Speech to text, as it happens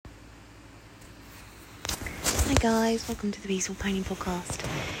Hi guys, welcome to the Peaceful Pony podcast.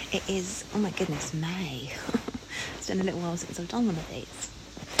 It is, oh my goodness, May. It's been a little while since I've done one of these.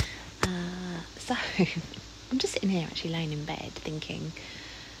 So, I'm just sitting here actually laying in bed thinking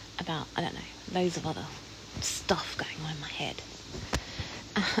about, I don't know, loads of other stuff going on in my head.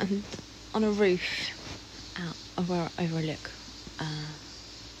 And on a roof out of where I overlook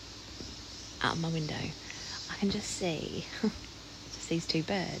out of my window, I can just see these two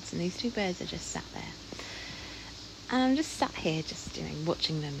birds, and these two birds are just sat there. And I'm just sat here, just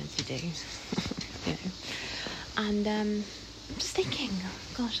watching them as you do, And I'm just thinking,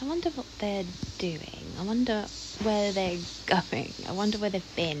 gosh, I wonder what they're doing. I wonder where they're going. I wonder where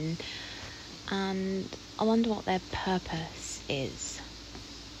they've been, and I wonder what their purpose is.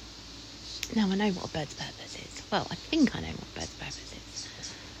 Now I know what a bird's purpose is. Well, I think I know what a bird's purpose is.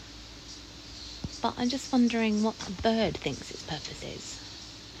 But I'm just wondering what a bird thinks its purpose is.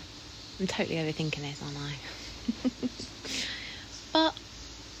 I'm totally overthinking this, aren't I? But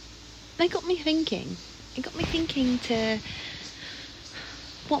they got me thinking. It got me thinking to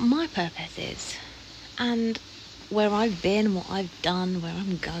what my purpose is, and where I've been, what I've done, where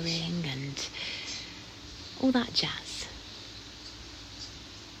I'm going, and all that jazz.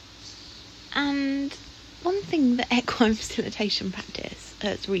 And one thing that equine facilitation practice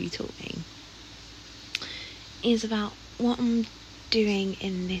has really taught me is about what I'm doing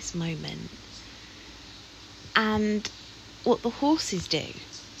in this moment and what the horses do.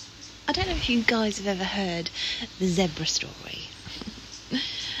 I don't know if you guys have ever heard the zebra story.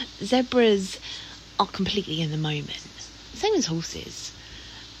 Zebras are completely in the moment, same as horses.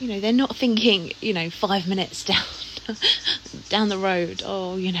 They're not thinking 5 minutes down the road,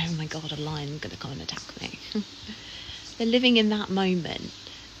 oh my god, a lion's gonna come and attack me. They're living in that moment,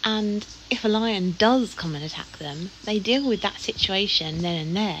 and if a lion does come and attack them, they deal with that situation then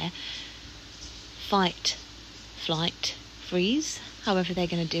and there. Fight, flight, freeze, however they're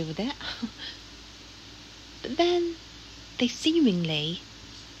going to deal with it. But then they seemingly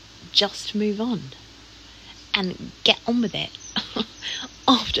just move on and get on with it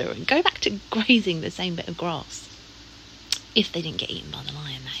after, and go back to grazing the same bit of grass, if they didn't get eaten by the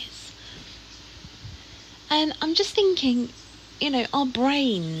lion, that is. And I'm just thinking, our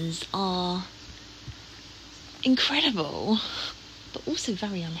brains are incredible, but also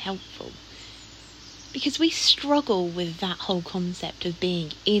very unhelpful. Because we struggle with that whole concept of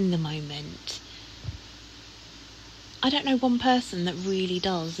being in the moment. I don't know one person that really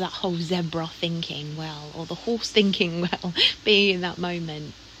does that whole zebra thinking well, or the horse thinking well, being in that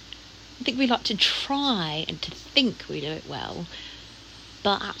moment. I think we like to try and to think we do it well,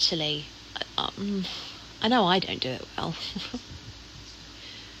 but actually, I know I don't do it well.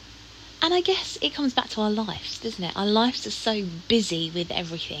 And I guess it comes back to our lives, doesn't it? Our lives are so busy with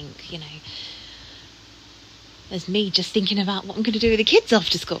everything, There's me just thinking about what I'm going to do with the kids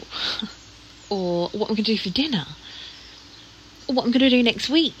after school, or what I'm going to do for dinner, or what I'm going to do next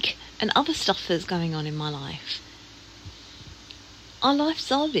week, and other stuff that's going on in my life. Our lives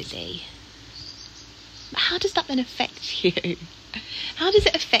are busy. But how does that then affect you? How does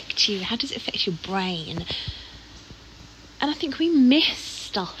it affect you? How does it affect your brain? And I think we miss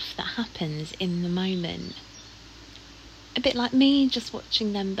stuff that happens in the moment. A bit like me just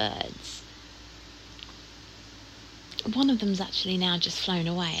watching them birds. One of them's actually now just flown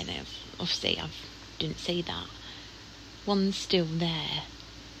away, and obviously I didn't see that. One's still there.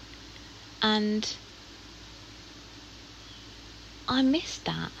 And I missed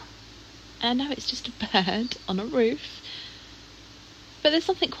that. And I know it's just a bird on a roof, but there's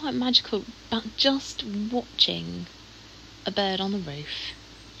something quite magical about just watching a bird on the roof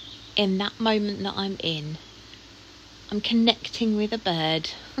in that moment that I'm in. I'm connecting with a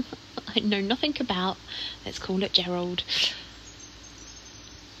bird I know nothing about. Let's call it Gerald.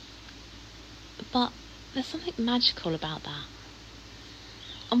 But there's something magical about that.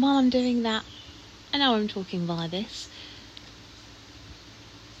 And while I'm doing that, I know I'm talking via this,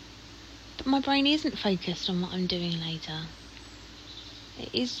 but my brain isn't focused on what I'm doing later. It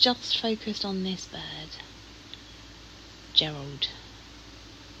is just focused on this bird, Gerald.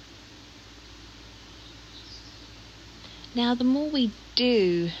 Now, the more we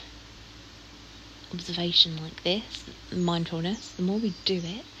do observation like this, mindfulness, the more we do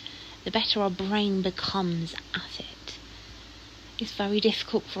it, the better our brain becomes at it. It's very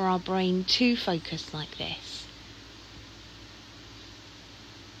difficult for our brain to focus like this.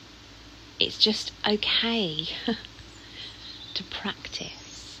 It's just okay to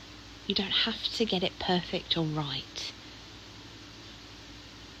practice. You don't have to get it perfect or right.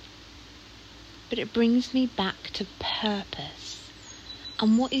 But it brings me back to purpose.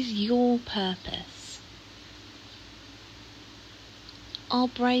 And what is your purpose? our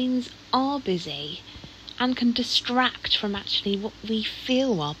brains are busy and can distract from actually what we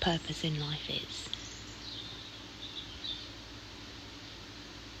feel our purpose in life is.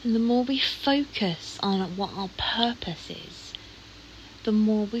 And the more we focus on what our purpose is, the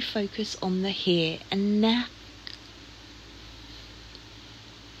more we focus on the here and now.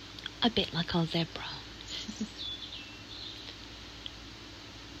 A bit like our zebra.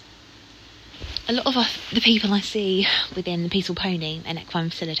 A lot of the people I see within the peaceful pony and equine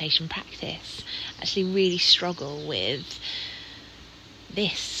facilitation practice actually really struggle with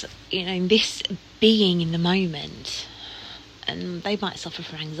this, this being in the moment. And they might suffer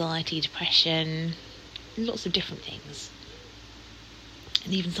from anxiety, depression, lots of different things.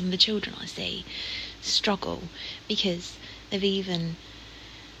 And even some of the children I see struggle because they've even,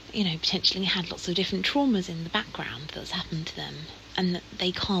 potentially had lots of different traumas in the background that's happened to them, and that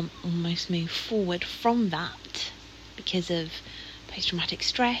they can't almost move forward from that because of post-traumatic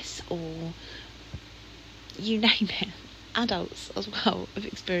stress, or you name it. Adults as well have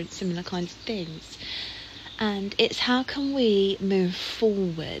experienced similar kinds of things. And it's how can we move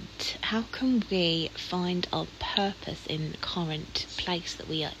forward? How can we find our purpose in the current place that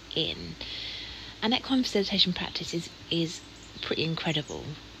we are in? And equine facilitation practice is pretty incredible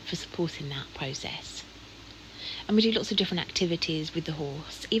for supporting that process. And we do lots of different activities with the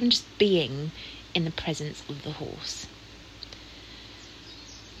horse, even just being in the presence of the horse.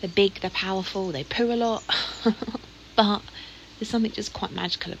 They're big, they're powerful, they poo a lot, but there's something just quite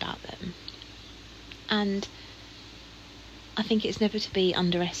magical about them. And I think it's never to be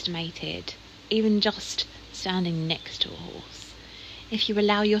underestimated, even just standing next to a horse. If you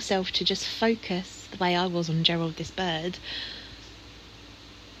allow yourself to just focus the way I was on Gerald this bird,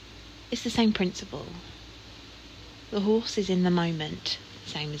 it's the same principle. The horse is in the moment,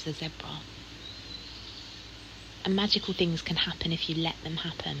 same as the zebra. And magical things can happen if you let them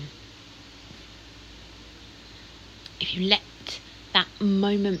happen. If you let that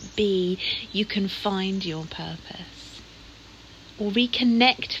moment be, you can find your purpose. Or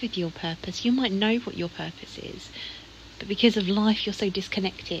reconnect with your purpose. You might know what your purpose is, but because of life you're so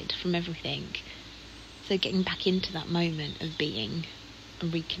disconnected from everything. So getting back into that moment of being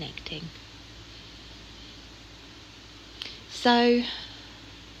and reconnecting. So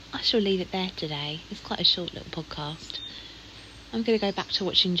I shall leave it there today. It's quite a short little podcast. I'm going to go back to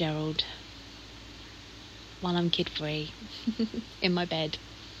watching Gerald while I'm kid free in my bed.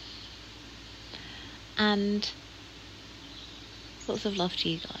 And lots of love to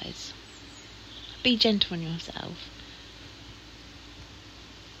you guys. Be gentle on yourself.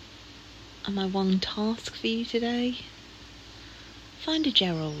 And my one task for you today: find a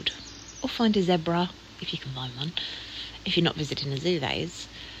Gerald, or find a zebra if you can find one, if you're not visiting a zoo, that is.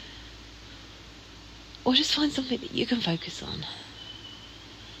 Or just find something that you can focus on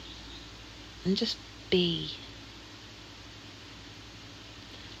and just be.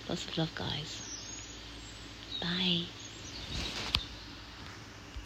 Lots of love, guys. Bye.